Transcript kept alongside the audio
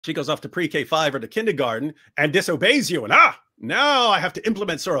She goes off to pre-K 5 or to kindergarten and disobeys you. And now I have to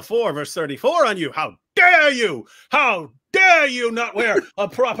implement Surah 4, verse 34 on you. How dare you? How dare you not wear a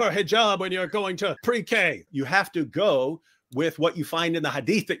proper hijab when you're going to pre-K? You have to go with what you find in the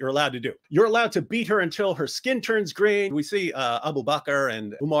hadith that you're allowed to do. You're allowed to beat her until her skin turns green. We see Abu Bakr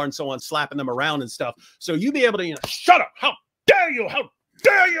and Umar and so on slapping them around and stuff. So you be able to, shut up. How dare you? How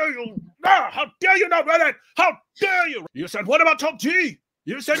dare you? How dare you not wear that? How dare you? You said, what about Top G?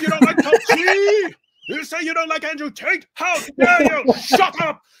 You said you don't like Top G. You say you don't like Andrew Tate. How dare you? Shut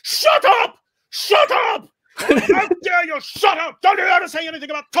up. Shut up. Shut up. How dare you? Shut up. Don't you ever say anything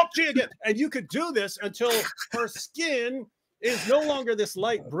about Top G again. And you could do this until her skin is no longer this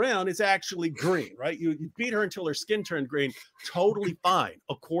light brown. It's actually green, right? You beat her until her skin turned green. Totally fine,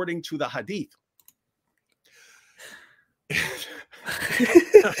 according to the hadith.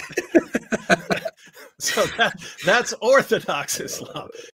 So that's Orthodox Islam.